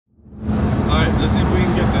let's see if we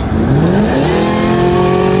can get this.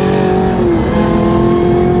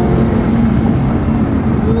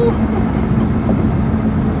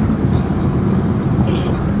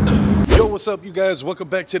 Yo, what's up, you guys? Welcome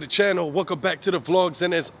back to the channel. Welcome back to the vlogs.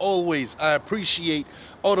 And as always, I appreciate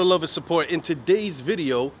all the love and support. In today's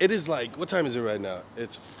video, it is like, what time is it right now?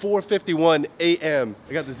 It's 4:51 a.m.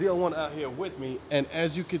 I got the ZL1 out here with me. And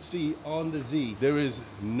as you can see on the Z, there is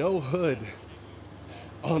no hood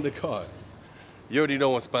on the car. You already know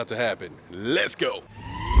what's about to happen. Let's go.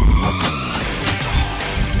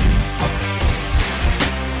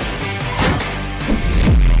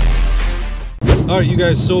 All right, you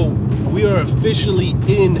guys, so we are officially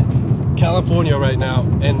in California right now,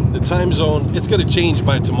 and the time zone, it's gonna change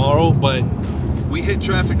by tomorrow, but we hit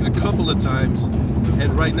traffic a couple of times,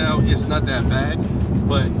 and right now it's not that bad,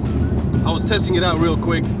 but I was testing it out real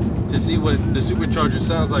quick to see what the supercharger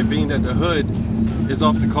sounds like, being that the hood is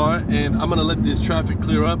off the car, and I'm gonna let this traffic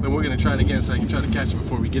clear up, and we're gonna try it again so I can try to catch it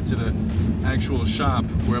before we get to the actual shop.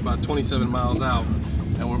 We're about 27 miles out,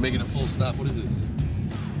 and we're making a full stop. What is this?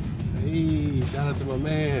 Hey, shout out to my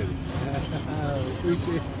man.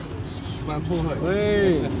 Appreciate my boy.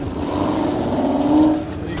 Hey.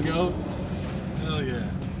 There you go. Hell yeah.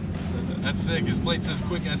 That's sick. His plate says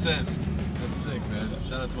Quick SS. That's sick, man.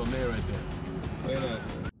 Shout out to my man right there. Very nice,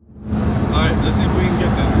 man. All right, let's see if we can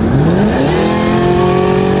get this.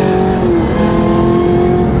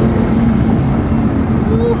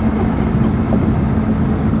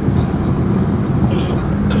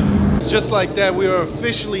 Just like that, we are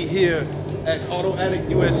officially here at Auto Addict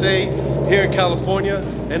USA here in California.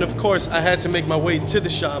 And of course, I had to make my way to the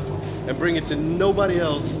shop and bring it to nobody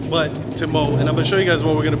else but to Mo. And I'm gonna show you guys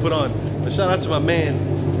what we're gonna put on. But shout out to my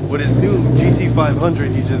man with his new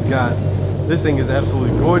GT500 he just got. This thing is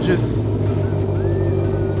absolutely gorgeous.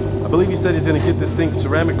 I believe he said he's gonna get this thing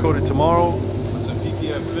ceramic coated tomorrow with some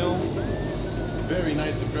PPF film. Very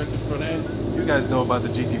nice, aggressive front end. You guys know about the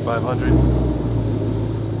GT500.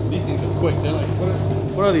 These things are quick. They're like,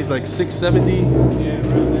 what are these, like 670? Yeah,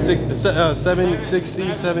 bro.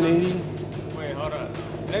 760, 780? Wait, hold on.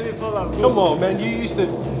 Let me pull up. Come on, man. You used to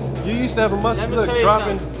have a Mustang. Look,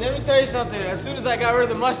 dropping. Let me tell you something. As soon as I got rid of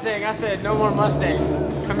the Mustang, I said, no more Mustangs.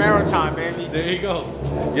 Camaro time, baby. There you go.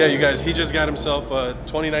 Yeah, you guys, he just got himself a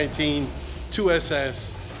 2019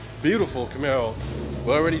 2SS. Beautiful Camaro.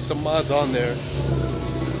 Well, already some mods on there.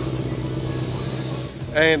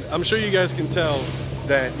 And I'm sure you guys can tell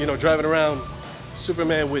that, you know, driving around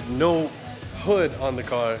Superman with no hood on the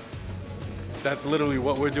car, that's literally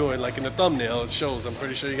what we're doing. Like in the thumbnail, it shows. I'm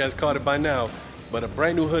pretty sure you guys caught it by now. But a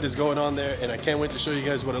brand new hood is going on there, and I can't wait to show you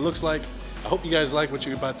guys what it looks like. I hope you guys like what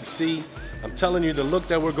you're about to see. I'm telling you, the look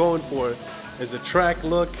that we're going for is a track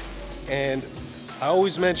look. And I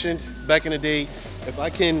always mentioned back in the day, if I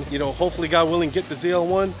can, you know, hopefully God willing, get the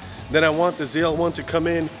ZL1, then I want the ZL1 to come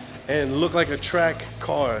in and look like a track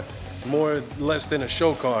car, more or less than a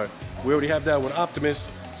show car. We already have that with Optimus,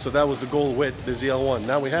 so that was the goal with the ZL1.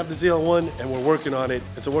 Now we have the ZL1 and we're working on it.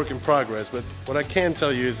 It's a work in progress, but what I can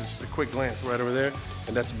tell you is it's just a quick glance right over there,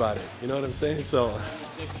 and that's about it. You know what I'm saying? So,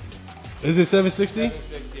 760. Is it 760?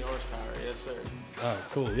 760 horsepower, yes sir. All right,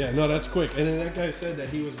 cool. Yeah, no, that's quick. And then that guy said that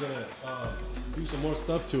he was gonna do some more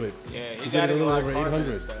stuff to it. Yeah, he got a little over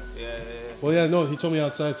 800. Yeah. Well, yeah, no, he told me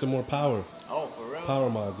outside some more power. Oh, for real? Power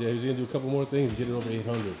mods. Yeah, he's gonna do a couple more things to get it over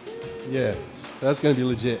 800. Yeah, that's gonna be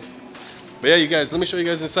legit. But yeah, you guys, let me show you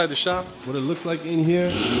guys inside the shop what it looks like in here.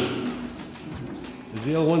 The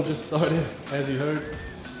ZL1 just started, as you heard.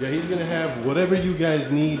 Yeah, he's gonna have whatever you guys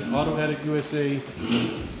need. Auto Addict USA.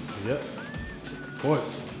 Yep, of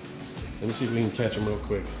course. Let me see if we can catch him real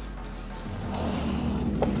quick.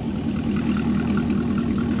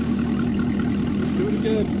 Do it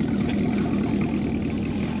again.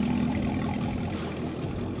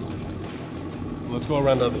 Let's go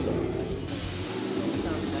around the other side.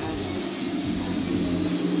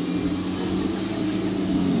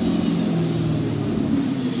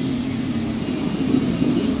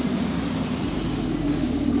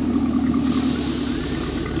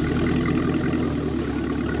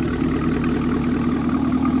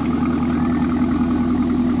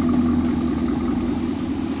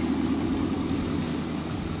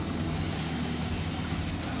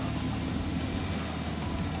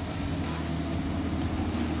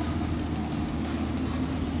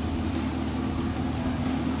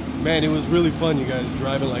 Man, it was really fun, you guys,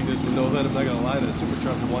 driving like this with no hood. I'm not gonna lie, that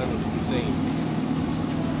supercharger whine was insane.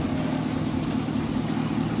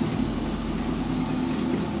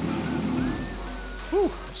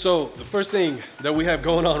 Whew. So the first thing that we have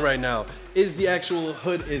going on right now is the actual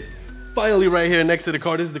hood is finally right here next to the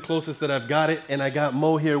car. This is the closest that I've got it, and I got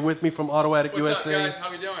Mo here with me from Auto Addict USA. What's up, guys?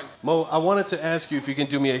 How we doing? Mo, I wanted to ask you if you can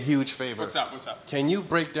do me a huge favor. What's up? What's up? Can you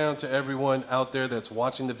break down to everyone out there that's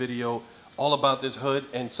watching the video all about this hood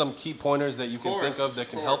and some key pointers that you can think of that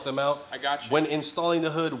can help them out? I got you. When installing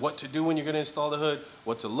the hood, what to do when you're going to install the hood,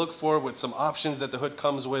 what to look for, with some options that the hood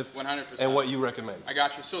comes with, 100%. and what you recommend. I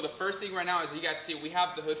got you. So the first thing right now is, you guys see we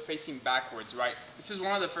have the hood facing backwards, right? This is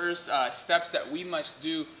one of the first steps that we must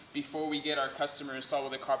do before we get our customer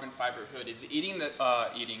installed with a carbon fiber hood, is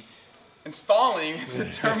installing the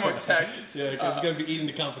Thermotech. Yeah, because it's going to be eating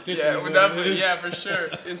the competition. Yeah, for sure.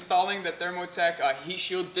 Installing the Thermotech heat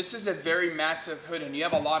shield. This is a very massive hood, and you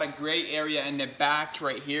have a lot of gray area in the back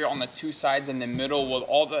right here on the two sides in the middle where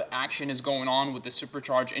all the action is going on with the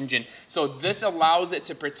supercharged engine. So this allows it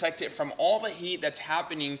to protect it from all the heat that's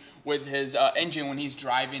happening with his engine when he's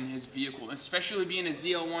driving his vehicle. Especially being a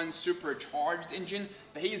ZL1 supercharged engine,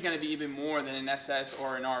 the heat is going to be even more than an SS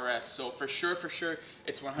or an RS. So for sure,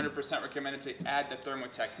 it's 100% recommended to add the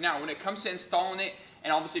Thermotech. Now, when it comes to installing it,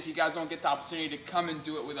 and obviously if you guys don't get the opportunity to come and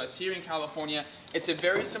do it with us here in California, it's a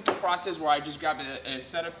very simple process where I just grab a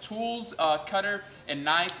set of tools, cutter, a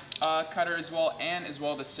knife cutter as well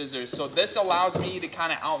the scissors. So this allows me to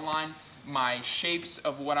kind of outline my shapes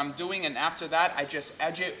of what I'm doing, and after that I just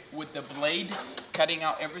edge it with the blade, cutting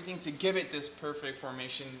out everything to give it this perfect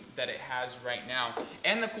formation that it has right now.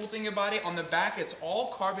 And the cool thing about it, on the back it's all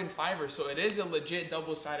carbon fiber, so it is a legit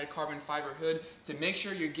double-sided carbon fiber hood to make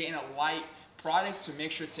sure you're getting a light products to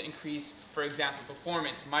make sure to increase, for example,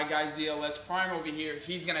 performance. My guy ZLS Prime over here,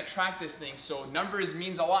 he's gonna track this thing, so numbers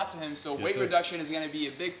means a lot to him, so weight reduction is gonna be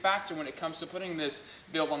a big factor when it comes to putting this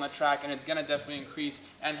build on the track, and it's gonna definitely increase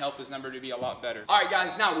and help his number to be a lot better. All right,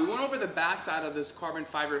 guys, now we went over the back side of this carbon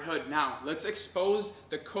fiber hood. Now let's expose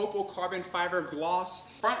the Cowl carbon fiber gloss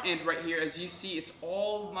front end right here. As you see, it's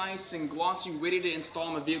all nice and glossy, ready to install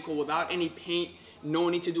in the vehicle without any paint. No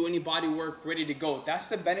need to do any body work, ready to go. That's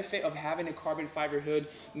the benefit of having a carbon fiber hood,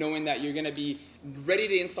 knowing that you're gonna be ready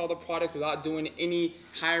to install the product without doing any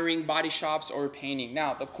hiring body shops or painting.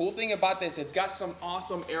 Now, the cool thing about this, it's got some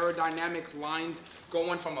awesome aerodynamic lines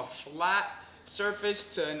going from a flat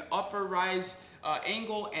surface to an upper rise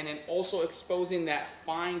angle, and then also exposing that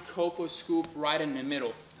fine cocoa scoop right in the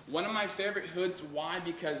middle. One of my favorite hoods, why?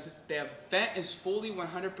 Because the vent is fully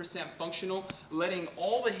 100% functional, letting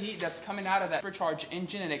all the heat that's coming out of that supercharged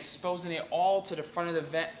engine and exposing it all to the front of the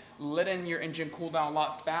vent, letting your engine cool down a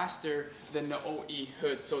lot faster than the OE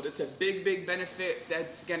hood. So that's a big benefit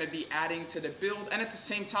that's gonna be adding to the build, and at the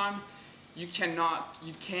same time, you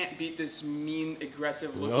can't beat this mean,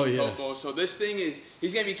 aggressive looking Coco. So this thing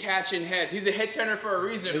he's gonna be catching heads. He's a head turner for a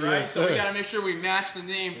reason, right? So we gotta make sure we match the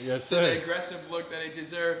name to the aggressive look that it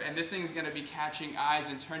deserves. And this thing's gonna be catching eyes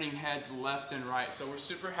and turning heads left and right. So we're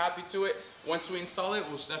super happy to it. Once we install it,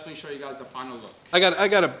 we'll definitely show you guys the final look. I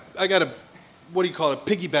gotta, what do you call it,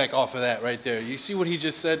 piggyback off of that right there. You see what he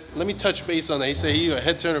just said? Let me touch base on that. He said he's a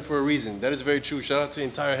head turner for a reason. That is very true. Shout out to the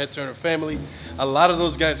entire head turner family. A lot of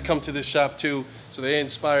those guys come to this shop too, so they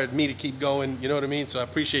inspired me to keep going, you know what I mean? So I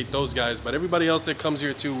appreciate those guys, but everybody else that comes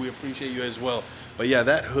here too, we appreciate you as well. But yeah,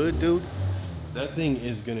 that hood, dude, that thing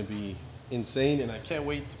is gonna be insane, and I can't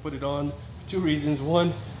wait to put it on for two reasons.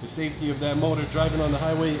 One, the safety of that motor driving on the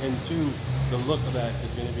highway, and two, the look of that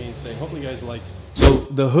is gonna be insane. Hopefully you guys like it. So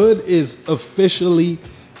the hood is officially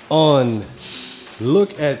on.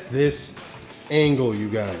 Look at this angle, you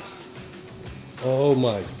guys. Oh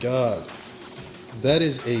my God. That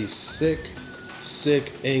is a sick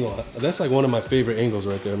angle. That's like one of my favorite angles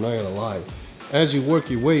right there, I'm not gonna lie. As you work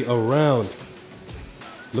your way around,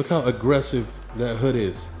 look how aggressive that hood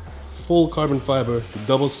is. Full carbon fiber,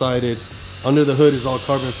 double-sided. Under the hood is all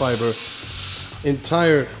carbon fiber.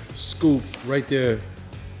 Entire scoop right there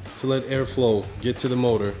to let airflow get to the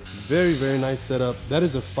motor. Very nice setup. That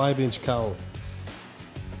is a 5-inch cowl.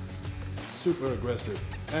 Super aggressive.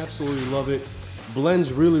 Absolutely love it.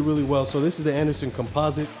 Blends really well. So this is the Anderson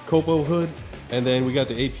composite Copo hood, and then we got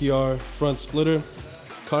the APR front splitter,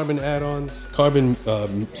 carbon add-ons, carbon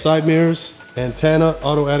side mirrors, antenna,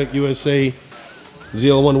 Auto Addict USA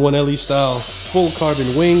ZL1 1LE style, full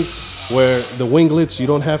carbon wing, where the winglets, you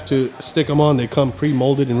don't have to stick them on, they come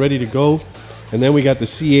pre-molded and ready to go. And then we got the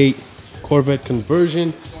C8 Corvette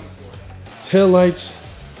conversion, tail lights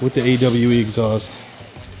with the AWE exhaust,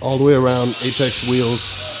 all the way around, Apex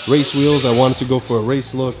wheels, race wheels. I wanted to go for a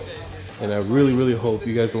race look, and I really hope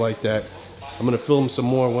you guys like that. I'm gonna film some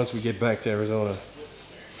more once we get back to Arizona.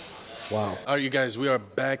 Wow. All right, you guys, we are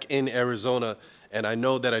back in Arizona, and I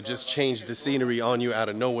know that I just changed the scenery on you out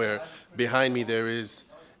of nowhere. Behind me there is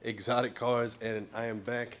exotic cars, and I am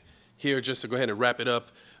back here just to go ahead and wrap it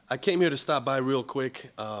up. I came here to stop by real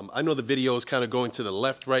quick. I know the video is kind of going to the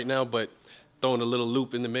left right now, but throwing a little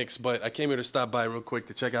loop in the mix. But I came here to stop by real quick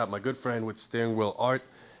to check out my good friend with Steering Wheel Art.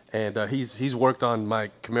 And he's worked on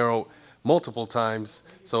my Camaro multiple times.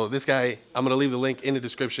 So this guy, I'm gonna leave the link in the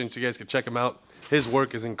description so you guys can check him out. His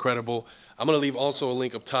work is incredible. I'm gonna leave also a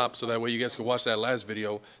link up top so that way you guys can watch that last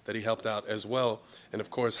video that he helped out as well. And of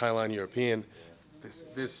course, Highline European.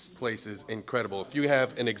 This place is incredible. If you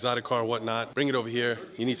have an exotic car or whatnot, bring it over here.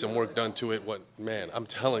 You need some work done to it. Man, I'm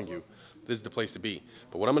telling you, this is the place to be.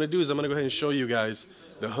 But what I'm gonna do is I'm gonna go ahead and show you guys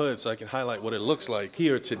the hood so I can highlight what it looks like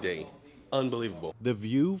here today. Unbelievable. The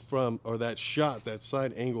view from, or that shot, that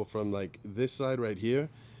side angle from like this side right here,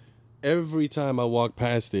 every time I walk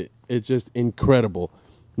past it, it's just incredible.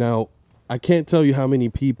 Now, I can't tell you how many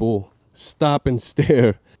people stop and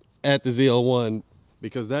stare at the ZL1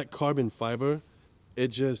 because that carbon fiber, it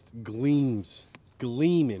just gleams,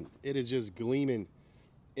 gleaming. It is just gleaming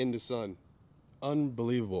in the sun.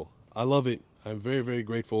 Unbelievable. I love it. I'm very, very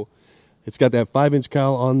grateful. It's got that 5-inch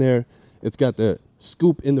cowl on there. It's got the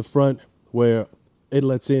scoop in the front where it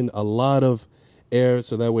lets in a lot of air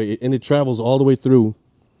so that way, and it travels all the way through.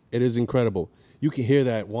 It is incredible. You can hear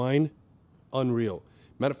that whine, unreal.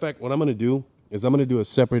 Matter of fact, what I'm gonna do is I'm gonna do a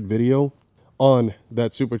separate video on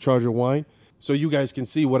that supercharger whine so you guys can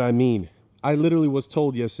see what I mean. I literally was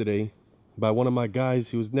told yesterday by one of my guys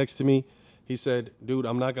who was next to me. He said, dude,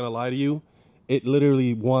 I'm not gonna lie to you. It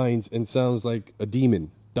literally whines and sounds like a demon,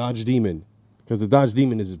 Dodge Demon, because the Dodge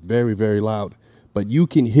Demon is very, very loud. But you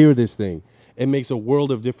can hear this thing. It makes a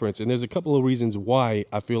world of difference. And there's a couple of reasons why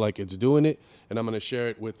I feel like it's doing it. And I'm gonna share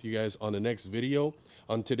it with you guys on the next video.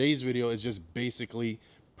 On today's video, it's just basically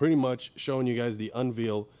pretty much showing you guys the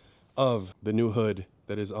unveil of the new hood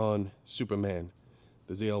that is on Superman,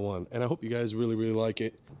 the ZL1. And I hope you guys really, really like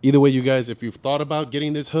it. Either way, you guys, if you've thought about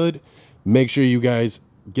getting this hood, make sure you guys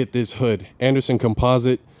get this hood. Anderson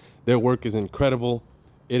Composite, their work is incredible.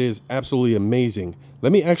 It is absolutely amazing.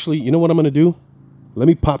 Let me actually, you know what I'm gonna do? Let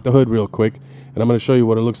me pop the hood real quick and I'm gonna show you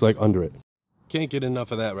what it looks like under it. Can't get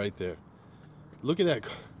enough of that right there. Look at that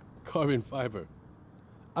carbon fiber.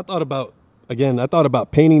 I thought about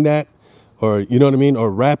painting that, or you know what I mean, or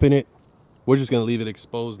wrapping it. We're just gonna leave it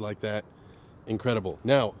exposed like that. Incredible.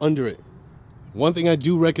 Now, under it, one thing I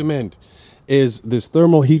do recommend is this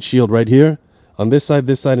thermal heat shield right here on this side,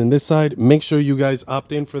 and this side. Make sure you guys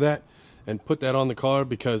opt in for that and put that on the car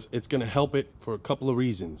because it's gonna help it for a couple of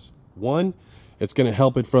reasons. One, it's gonna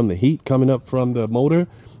help it from the heat coming up from the motor,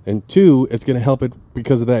 and two, it's gonna help it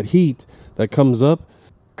because of that heat that comes up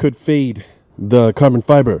could fade the carbon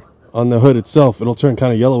fiber on the hood itself. It'll turn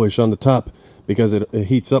kind of yellowish on the top because it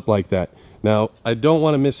heats up like that. Now, I don't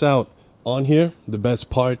want to miss out on here the best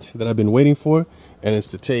part that I've been waiting for, and it's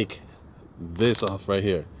to take this off right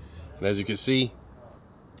here. And as you can see,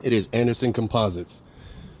 it is Anderson Composites.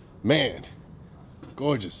 Man,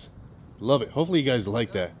 gorgeous. Love it. Hopefully you guys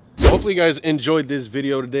like that. So hopefully you guys enjoyed this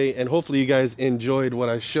video today, and hopefully you guys enjoyed what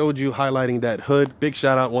I showed you highlighting that hood. Big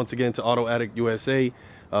shout out once again to Auto Addict USA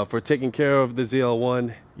for taking care of the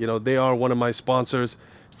ZL1. You know, they are one of my sponsors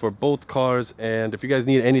for both cars, and if you guys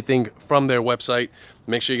need anything from their website,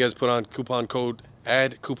 make sure you guys put on coupon code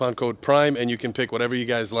PRIME, and you can pick whatever you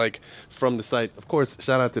guys like from the site. Of course,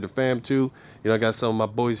 shout out to the fam too. You know, I got some of my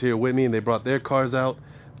boys here with me and they brought their cars out.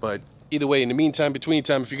 But either way, in the meantime, between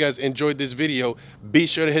time, if you guys enjoyed this video, be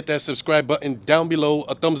sure to hit that subscribe button down below.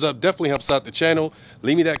 A thumbs up definitely helps out the channel.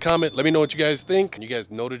 Leave me that comment, let me know what you guys think. You guys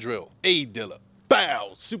know the drill. Hey Dilla,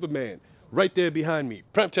 bow, Superman right there behind me.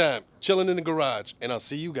 Prime time, chilling in the garage, and I'll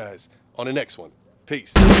see you guys on the next one.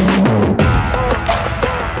 Peace.